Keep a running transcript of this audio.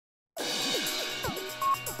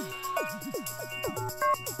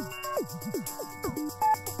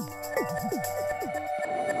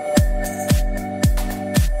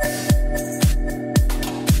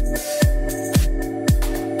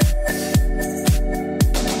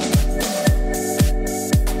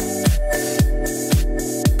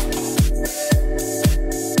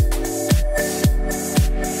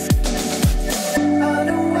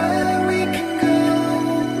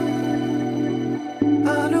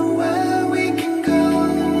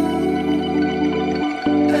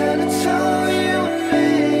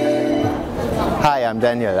I'm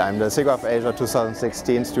Daniel. I'm the SIGGRAPH Asia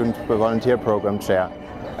 2016 Student Volunteer Program Chair.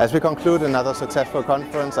 As we conclude another successful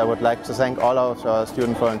conference, I would like to thank all of our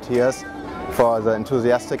student volunteers for the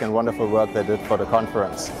enthusiastic and wonderful work they did for the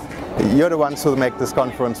conference. You're the ones who make this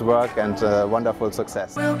conference work, and a wonderful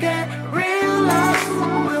success. We'll get real lost.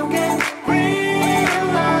 We'll get real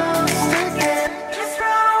lost again. Just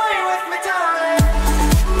run away with me, darling.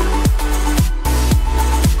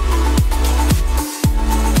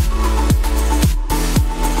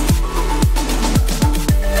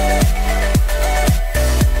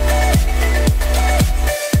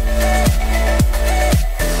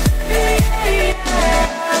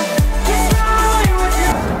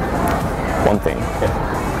 One thing.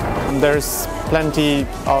 There's plenty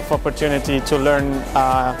of opportunity to learn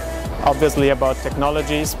obviously about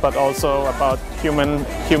technologies, but also about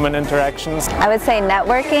human interactions. I would say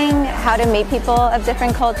networking, how to meet people of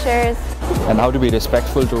different cultures. And how to be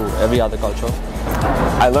respectful to every other culture.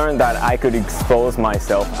 I learned that I could expose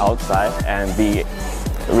myself outside and be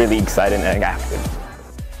really excited and active.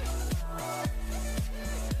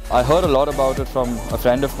 I heard a lot about it from a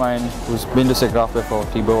friend of mine who's been to SIGGRAPH before,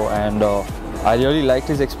 Thibaut, and I really liked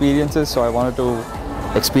his experiences, so I wanted to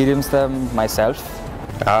experience them myself.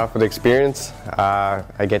 For the experience,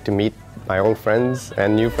 I get to meet my old friends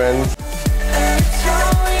and new friends.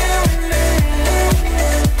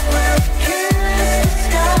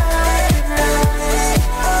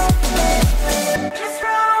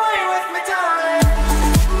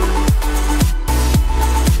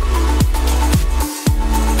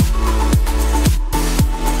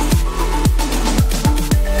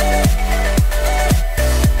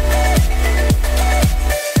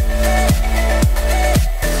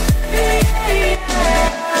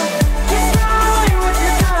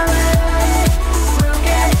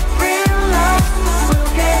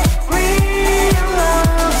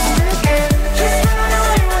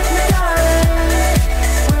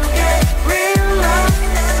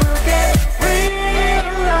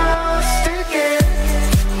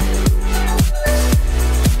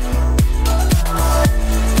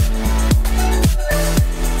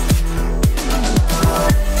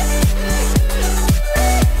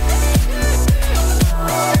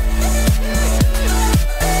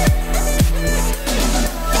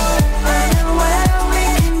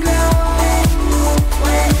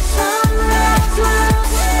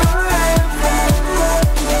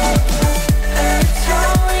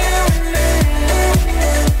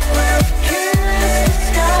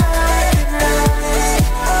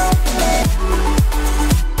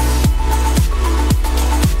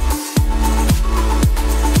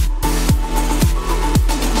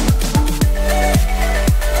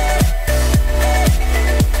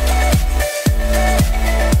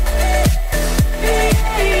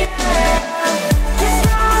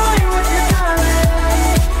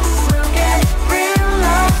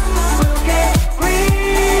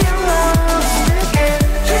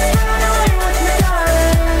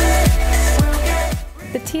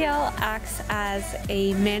 TL acts as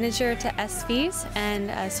a manager to SVs and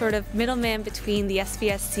a sort of middleman between the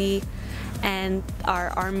SVSC and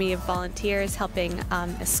our army of volunteers, helping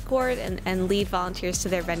escort and lead volunteers to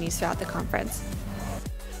their venues throughout the conference.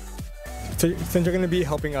 So since you're going to be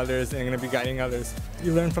helping others and you're going to be guiding others,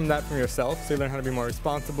 you learn from that from yourself. So you learn how to be more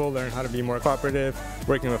responsible, learn how to be more cooperative,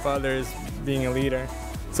 working with others, being a leader.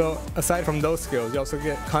 So aside from those skills, you also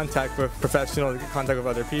get contact with professionals, get contact with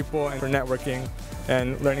other people, and for networking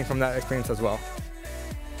and learning from that experience as well.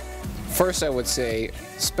 First, I would say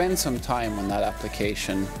spend some time on that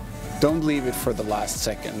application. Don't leave it for the last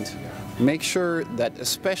second. Make sure that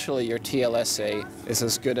especially your TLSA is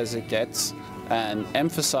as good as it gets, and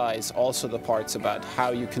emphasize also the parts about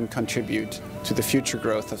how you can contribute to the future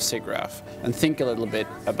growth of SIGGRAPH, and think a little bit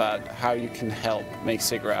about how you can help make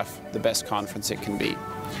SIGGRAPH the best conference it can be.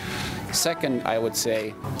 Second, I would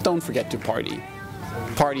say, don't forget to party.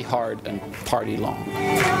 Party hard and party long.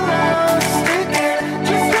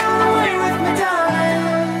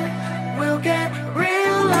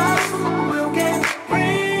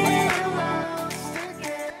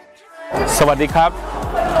 Sawadee-krap.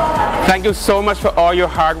 Thank you so much for all your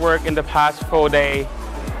hard work in the past 4 days.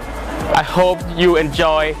 I hope you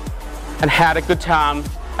enjoy and had a good time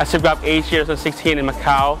at SIGGRAPH Asia 2016 in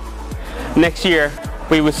Macau. Next year,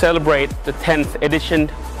 we will celebrate the 10th edition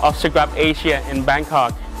of SIGGRAPH Asia in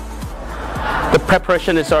Bangkok. The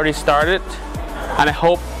preparation is already started, and I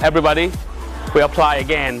hope everybody will apply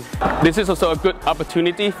again. This is also a good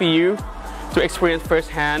opportunity for you to experience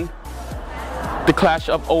firsthand the clash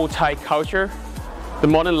of old Thai culture, the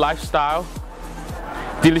modern lifestyle,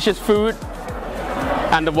 delicious food,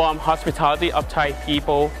 and the warm hospitality of Thai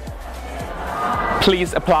people.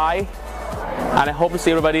 please apply, and I hope to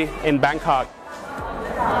see everybody in Bangkok.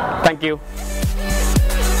 Thank you.